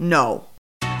 Bro, no.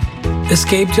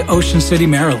 Escape to Ocean City,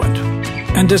 Maryland,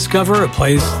 and discover a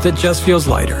place that just feels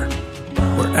lighter,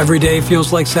 where every day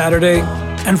feels like Saturday,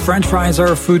 and French fries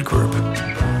are a food group,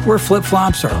 where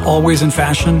flip-flops are always in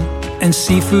fashion, and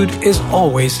seafood is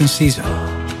always in season,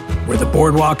 where the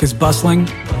boardwalk is bustling,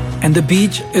 and the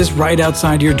beach is right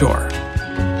outside your door,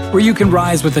 where you can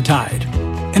rise with the tide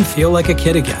and feel like a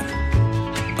kid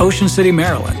again. Ocean City,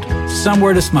 Maryland,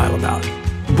 somewhere to smile about.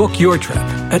 Book your trip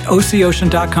at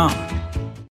OCOcean.com.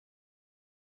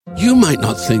 You might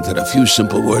not think that a few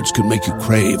simple words could make you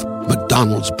crave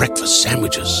McDonald's breakfast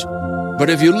sandwiches. But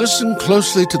if you listen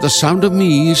closely to the sound of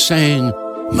me saying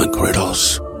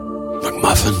McGriddles,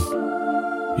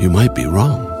 McMuffin, you might be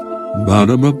wrong.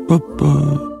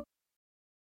 Ba-da-ba-ba-ba.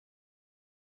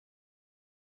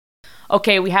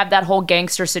 Okay, we have that whole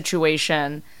gangster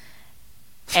situation,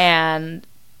 and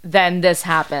then this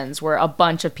happens where a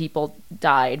bunch of people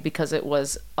died because it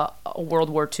was a World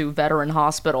War II veteran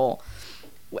hospital,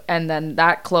 and then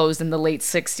that closed in the late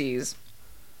 60s.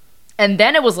 And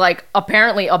then it was, like,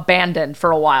 apparently abandoned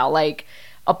for a while. Like,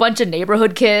 a bunch of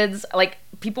neighborhood kids, like,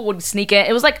 people would sneak in.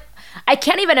 It was like, I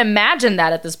can't even imagine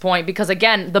that at this point because,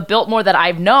 again, the Biltmore that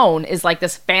I've known is like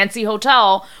this fancy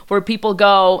hotel where people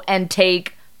go and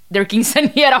take their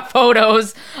quinceañera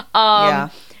photos.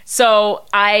 So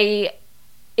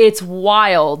it's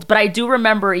wild. But I do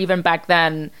remember even back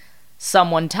then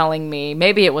someone telling me,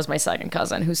 maybe it was my second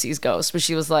cousin who sees ghosts, but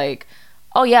she was like,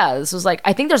 oh yeah, this was like,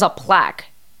 I think there's a plaque,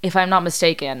 if I'm not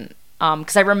mistaken.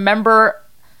 Because I remember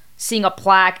seeing a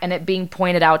plaque and it being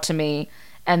pointed out to me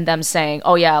and them saying,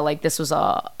 oh yeah, like this was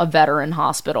a veteran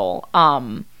hospital.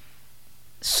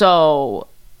 So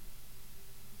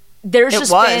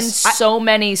there's been so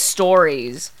many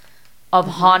stories of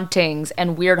hauntings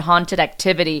and weird haunted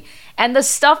activity. And the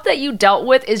stuff that you dealt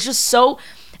with is just so,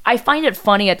 I find it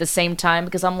funny at the same time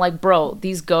because I'm like, bro,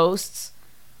 these ghosts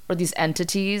or these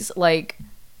entities, like,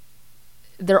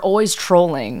 they're always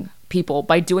trolling people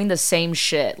by doing the same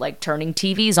shit, like turning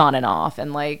TVs on and off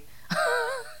and like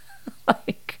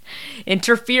like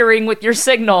interfering with your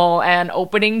signal and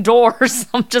opening doors.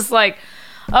 I'm just like,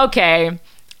 okay,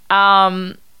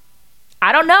 I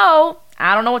don't know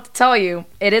what to tell you.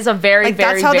 It is a very, like,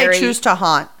 very, that's how very, they choose to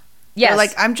haunt. Yes. They're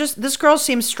like, this girl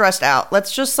seems stressed out.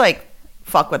 Let's just, like,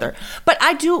 fuck with her. But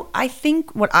I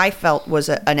think what I felt was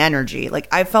an energy. Like,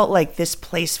 I felt like this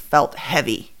place felt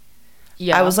heavy.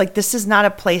 Yeah. I was like, this is not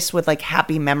a place with, like,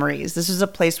 happy memories. This is a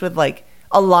place with, like,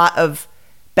 a lot of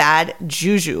bad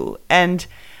juju. And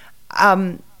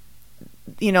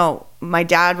my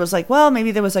dad was like, well,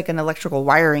 maybe there was like an electrical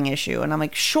wiring issue. And I'm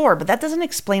like, sure, but that doesn't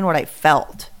explain what I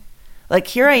felt. Like,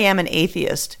 here I am, an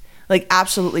atheist, like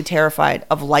absolutely terrified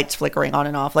of lights flickering on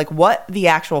and off. Like, what the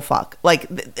actual fuck? Like,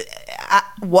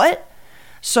 what?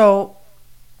 So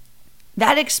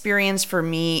that experience for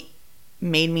me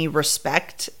made me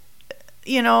respect,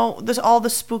 all the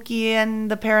spooky and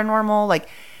the paranormal. Like,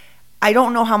 I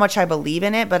don't know how much I believe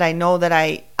in it, but I know that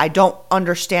I don't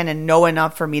understand and know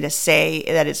enough for me to say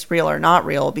that it's real or not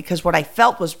real, because what I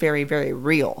felt was very, very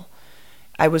real.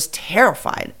 I was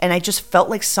terrified, and I just felt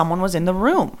like someone was in the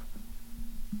room.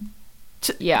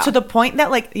 To the point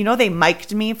that, like, they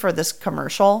mic'd me for this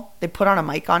commercial. They put on a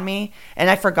mic on me, and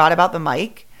I forgot about the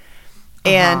mic.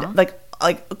 And like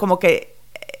como que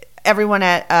everyone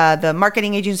at the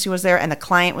marketing agency was there, and the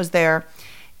client was there,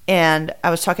 and I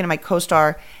was talking to my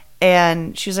co-star,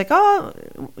 and she was like, oh,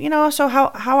 so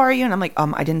how are you? And I'm like,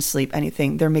 I didn't sleep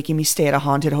anything. They're making me stay at a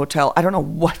haunted hotel. I don't know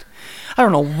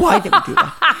why they would do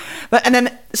that. And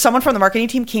then someone from the marketing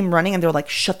team came running, and they're like,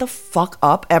 shut the fuck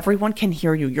up. Everyone can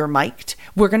hear you. You're mic'd.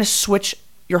 We're going to switch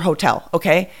your hotel.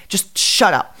 Okay. Just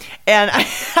shut up. And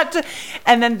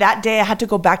and then that day I had to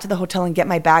go back to the hotel and get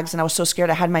my bags. And I was so scared.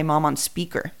 I had my mom on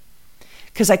speaker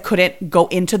because I couldn't go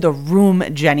into the room,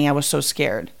 Jenny. I was so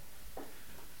scared.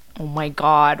 Oh my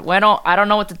God. Well, I don't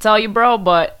know what to tell you, bro,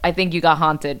 but I think you got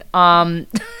haunted.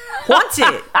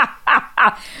 Haunted?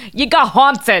 You got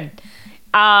haunted.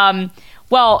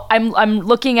 Well, I'm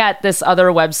looking at this other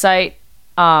website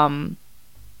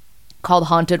called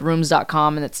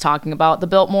hauntedrooms.com, and it's talking about the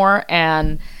Biltmore,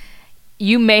 and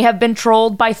you may have been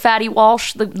trolled by Fatty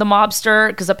Walsh, the mobster,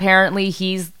 because apparently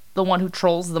he's the one who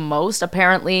trolls the most.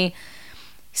 Apparently,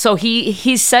 so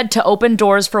he's said to open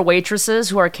doors for waitresses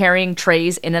who are carrying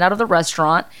trays in and out of the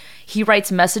restaurant. He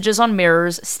writes messages on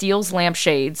mirrors, steals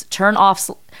lampshades, turns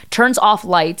off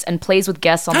lights, and plays with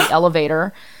guests on the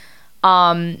elevator.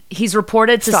 He's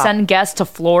reported to send guests to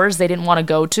floors they didn't want to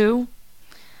go to.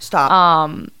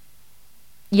 Stop.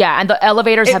 Yeah, and the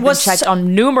elevators have been checked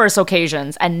on numerous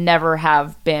occasions and never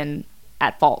have been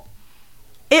at fault.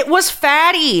 It was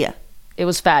Fatty. It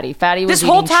was Fatty. Fatty was this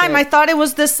whole time. Shit. I thought it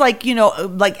was this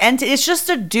it's just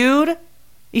a dude.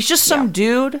 He's just some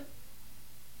dude.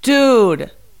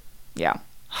 Yeah.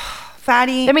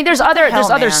 Fatty. I mean, there's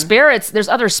other spirits. There's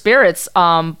other spirits.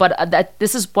 But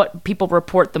this is what people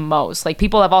report the most. Like,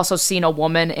 people have also seen a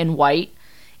woman in white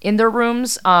in their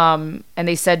rooms. And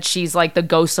they said she's like the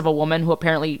ghost of a woman who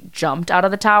apparently jumped out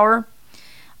of the tower.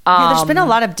 There's been a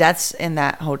lot of deaths in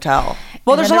that hotel.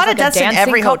 Well, there's a lot of deaths in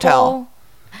every hotel.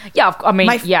 Yeah,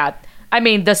 I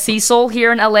mean, the Cecil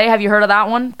here in LA. Have you heard of that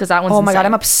one? Because that one's God,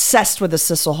 I'm obsessed with the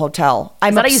Cecil Hotel.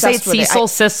 Is that how you say it? Cecil,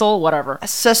 Cecil, whatever.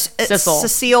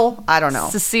 Cecile, I don't know.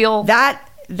 Cecile.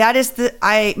 That is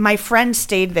my friend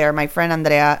stayed there. My friend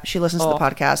Andrea, she listens to the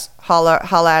podcast. Holla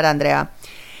at Andrea.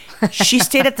 She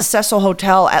stayed at the Cecil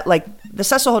Hotel the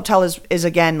Cecil Hotel is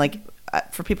again, like,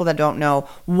 for people that don't know,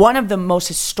 one of the most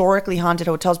historically haunted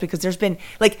hotels, because there's been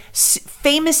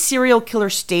famous serial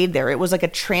killers stayed there. It was like a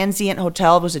transient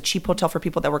hotel. It was a cheap hotel for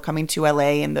people that were coming to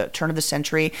LA in the turn of the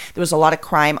century. There was a lot of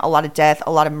crime, a lot of death,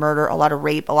 a lot of murder, a lot of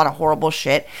rape, a lot of horrible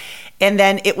shit. And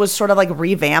then it was sort of like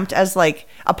revamped as like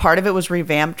a part of it was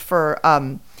revamped for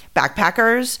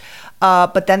backpackers.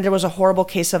 But then there was a horrible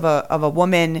case of a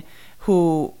woman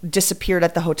who disappeared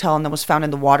at the hotel and then was found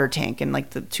in the water tank in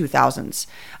like the 2000s.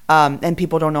 And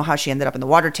people don't know how she ended up in the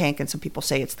water tank. And some people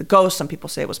say it's the ghost. Some people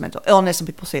say it was mental illness. Some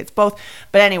people say it's both.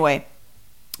 But anyway,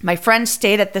 my friend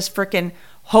stayed at this freaking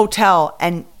hotel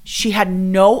and she had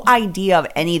no idea of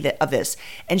any of this.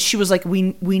 And she was like,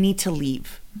 we need to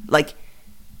leave. Like,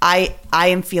 I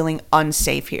am feeling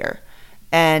unsafe here.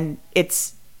 And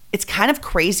it's kind of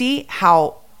crazy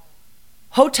how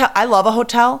I love a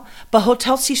hotel, but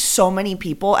hotels see so many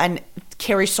people and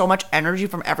carry so much energy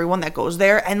from everyone that goes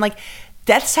there. And like,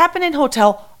 deaths happen in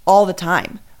hotel all the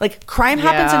time. Like, crime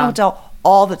happens in a hotel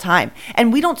all the time,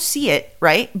 and we don't see it,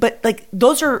 right? But like,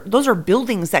 those are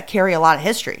buildings that carry a lot of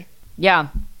history. Yeah,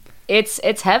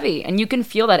 it's heavy, and you can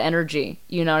feel that energy.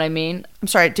 You know what I mean? I'm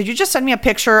sorry. Did you just send me a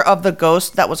picture of the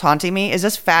ghost that was haunting me? Is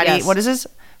this Fatty? Yes. What is this?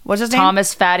 What's his name?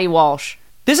 Thomas Fatty Walsh.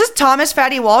 This is Thomas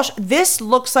Fatty Walsh. This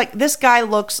guy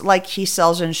looks like he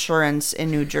sells insurance in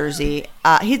New Jersey.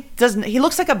 He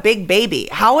looks like a big baby.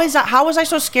 How was I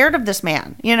so scared of this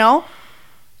man? You know,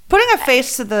 putting a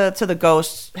face to the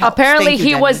ghost helps. Apparently,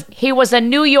 he was a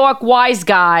New York wise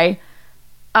guy.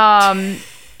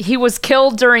 He was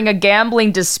killed during a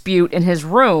gambling dispute in his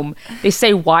room. They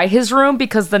say why his room?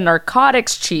 Because the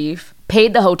narcotics chief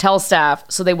paid the hotel staff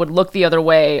so they would look the other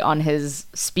way on his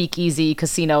speakeasy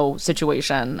casino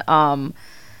situation.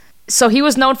 So he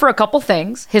was known for a couple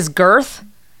things. His girth.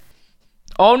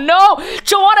 Oh no!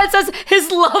 Joanna says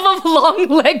his love of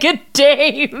long-legged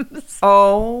dames.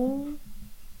 Oh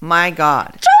my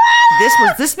God. Joanna!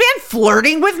 Was this man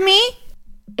flirting with me?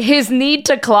 His need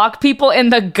to clock people in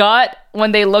the gut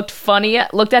when they looked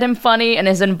at him funny, and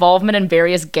his involvement in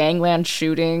various gangland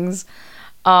shootings.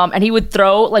 And he would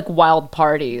throw like wild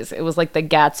parties. It was like the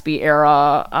Gatsby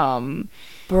era.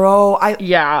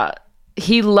 Yeah.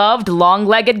 He loved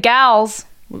long-legged gals.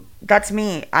 That's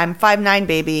me. I'm 5'9",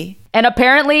 baby. And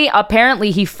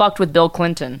apparently he fucked with Bill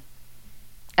Clinton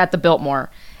at the Biltmore.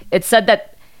 It said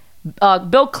that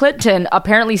Bill Clinton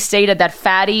apparently stated that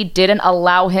Fatty didn't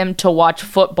allow him to watch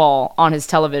football on his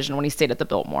television when he stayed at the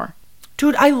Biltmore.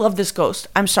 Dude, I love this ghost.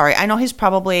 I'm sorry. I know he's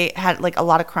probably had like a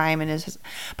lot of crime in his,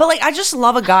 but like I just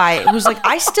love a guy who's like,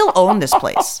 I still own this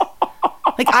place.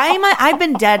 Like I've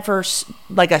been dead for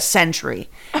like a century,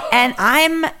 and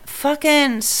I'm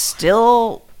fucking I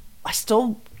still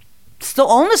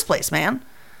own this place, man.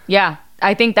 Yeah,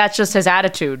 I think that's just his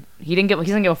attitude. He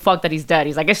doesn't give a fuck that he's dead.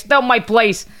 He's like, it's still my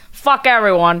place. Fuck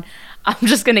everyone. I'm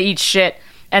just gonna eat shit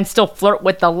and still flirt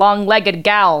with the long-legged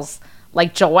gals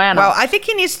like Joanna. Well, I think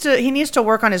he needs to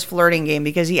work on his flirting game,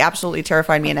 because he absolutely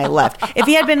terrified me and I left. If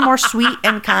he had been more sweet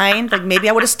and kind, like maybe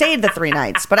I would have stayed the 3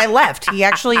 nights, but I left.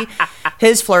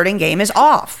 His flirting game is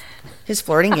off.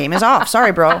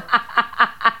 Sorry, bro.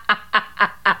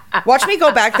 Watch me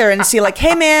go back there and see like,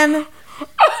 hey man,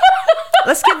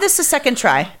 let's give this a second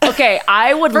try. Okay,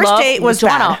 I would First love... date was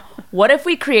Joanna, bad. what if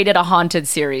we created a haunted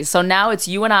series? So now it's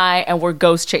you and I, and we're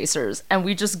ghost chasers, and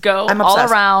we just go all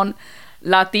around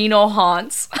Latino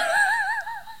haunts.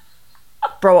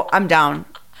 Bro, I'm down.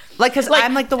 Like, because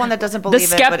I'm like the one that doesn't believe the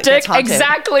skeptic, it, but it's haunted.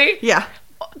 Exactly. Yeah.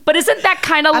 But isn't that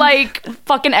kind of like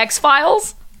fucking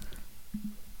X-Files?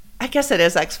 I guess it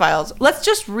is X-Files. Let's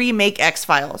just remake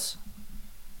X-Files.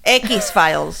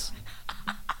 X-Files.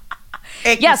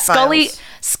 Yeah,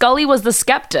 Scully was the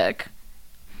skeptic.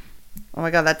 Oh my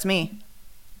God, that's me.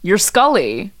 You're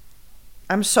Scully.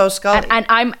 I'm so Scully. And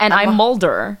I'm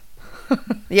Mulder.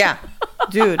 Yeah,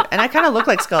 dude. And I kind of look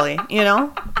like Scully, you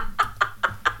know?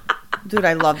 Dude,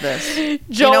 I love this.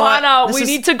 Joanna, we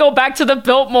need to go back to the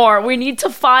Biltmore. We need to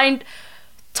find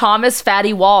Thomas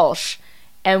Fatty Walsh.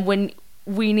 And when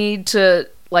we need to,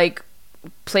 like,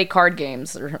 play card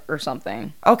games or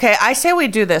something. Okay, I say we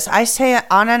do this. I say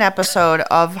on an episode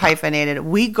of Hyphenated,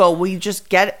 we just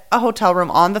get a hotel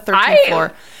room on the 13th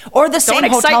floor. Or the same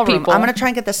hotel room. People. I'm going to try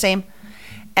and get the same.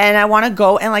 And I want to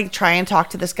go and, like, try and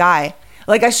talk to this guy.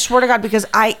 Like, I swear to God, because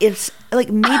it's, like,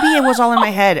 maybe it was all in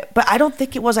my head, but I don't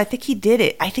think it was. I think he did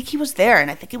it. I think he was there, and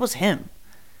I think it was him.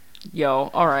 Yo,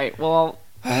 all right. Well,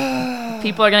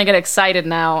 people are going to get excited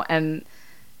now, and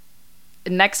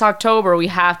next October, we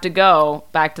have to go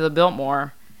back to the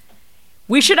Biltmore.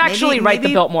 We should actually write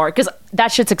the Biltmore, because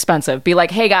that shit's expensive. Be like,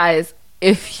 hey, guys,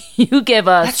 if you give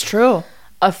us... That's true.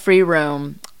 A free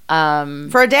room...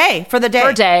 for a day. For the day. For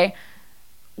a day,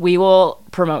 we will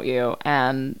promote you,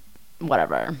 and...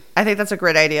 whatever. I think that's a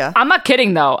great idea. I'm not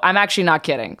kidding, though. I'm actually not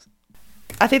kidding.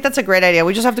 I think that's a great idea.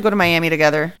 We just have to go to Miami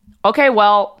together. Okay,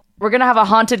 well, we're going to have a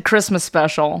haunted Christmas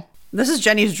special. This is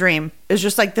Jenny's dream. It's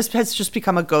just like, this has just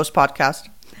become a ghost podcast.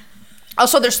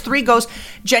 Also, there's 3 ghosts.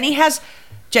 Jenny has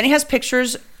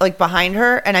pictures like behind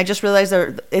her, and I just realized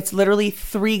that it's literally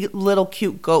 3 little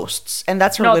cute ghosts, and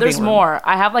that's her living room. No, there's more.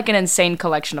 I have like an insane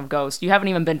collection of ghosts. You haven't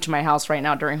even been to my house right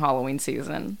now during Halloween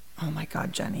season. Oh my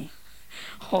God, Jenny.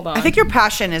 Hold on. I think your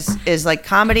passion is like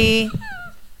comedy,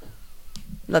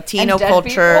 Latino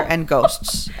culture, and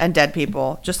ghosts and dead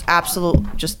people. Just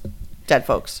dead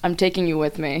folks. I'm taking you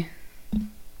with me.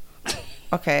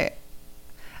 Okay.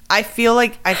 I feel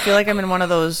like I'm in one of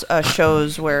those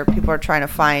shows where people are trying to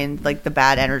find like the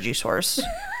bad energy source.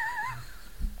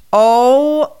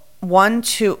 Oh, 1,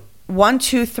 2,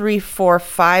 3, 4,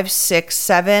 5, 6,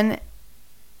 7,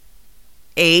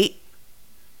 8.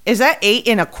 Is that 8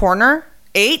 in a corner?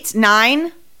 8,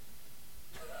 9.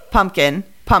 Pumpkin.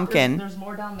 There's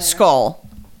more down there. Skull.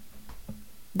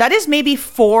 That is maybe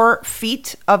 4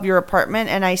 feet of your apartment,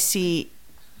 and I see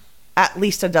at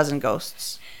least a dozen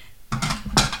ghosts.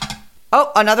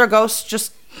 Oh, another ghost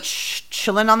just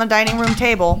chilling on the dining room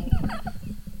table.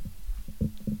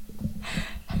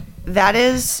 That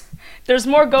is... There's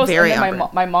more ghosts, very and then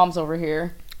my mom's over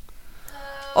here.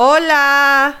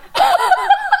 Hola!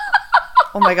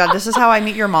 Oh my God, this is how I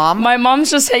meet your mom? My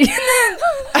mom's just hanging.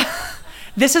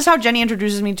 This is how Jenny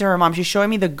introduces me to her mom. She's showing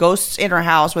me the ghosts in her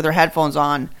house with her headphones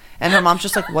on. And her mom's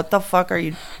just like, what the fuck are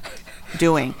you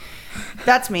doing?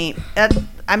 That's me.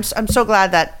 I'm so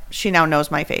glad that she now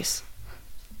knows my face.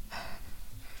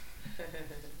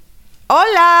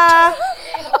 Hola!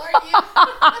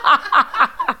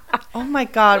 Oh my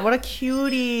God, what a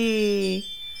cutie.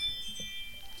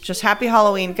 Just happy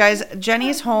Halloween. Guys,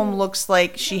 Jenny's home looks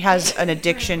like she has an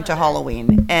addiction to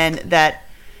Halloween, and that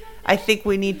I think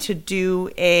we need to do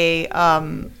a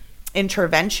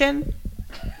intervention.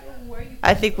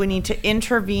 I think we need to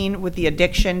intervene with the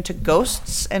addiction to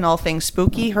ghosts and all things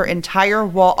spooky. Her entire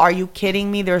wall, are you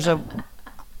kidding me? There's a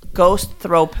ghost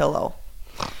throw pillow.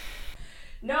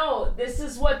 No, this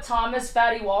is what Thomas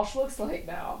Fatty Walsh looks like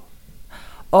now.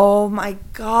 Oh my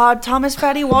God, Thomas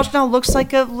Fatty Walsh now looks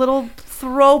like a little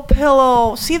throw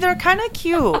pillow. See, they're kind of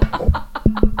cute.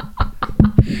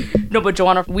 No, but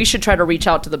Joanna, we should try to reach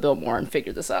out to the Biltmore and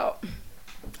figure this out.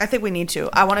 I think we need to.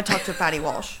 I want to talk to Fatty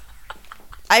Walsh.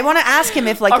 I want to ask him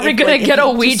if, like, are we gonna get a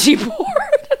Ouija board?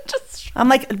 I'm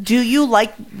like, do you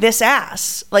like this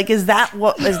ass? Like, is that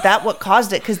what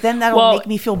caused it? Because then that'll make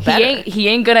me feel better. He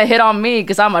ain't gonna hit on me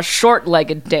because I'm a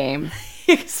short-legged dame.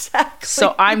 Exactly.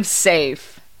 So I'm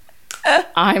safe.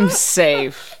 I'm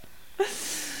safe.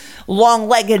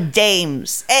 Long-legged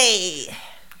dames. Hey.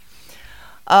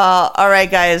 All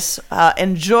right, guys.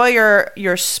 Enjoy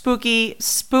your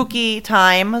spooky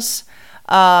times.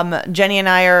 Jenny and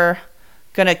I are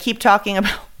gonna keep talking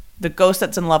about the ghost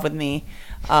that's in love with me,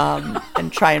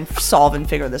 and try and solve and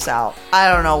figure this out. I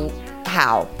don't know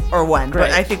how or when, but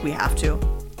I think we have to.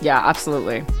 Yeah,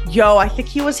 absolutely. Yo, I think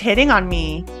he was hitting on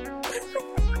me.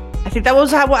 I think that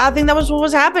was what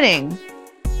was happening.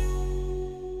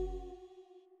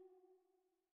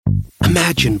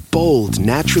 Imagine bold,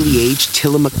 naturally aged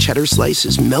Tillamook cheddar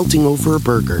slices melting over a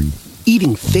burger,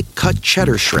 eating thick-cut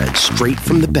cheddar shreds straight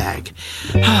from the bag.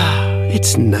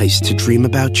 It's nice to dream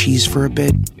about cheese for a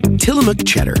bit. Tillamook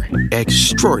cheddar,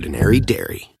 extraordinary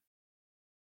dairy.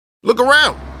 Look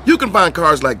around. You can find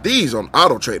cars like these on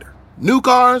AutoTrader. New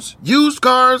cars, used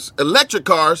cars, electric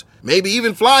cars, maybe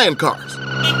even flying cars.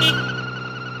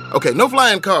 Okay, no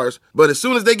flying cars, but as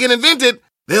soon as they get invented,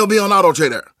 they'll be on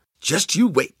AutoTrader. Just you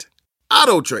wait.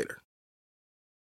 AutoTrader.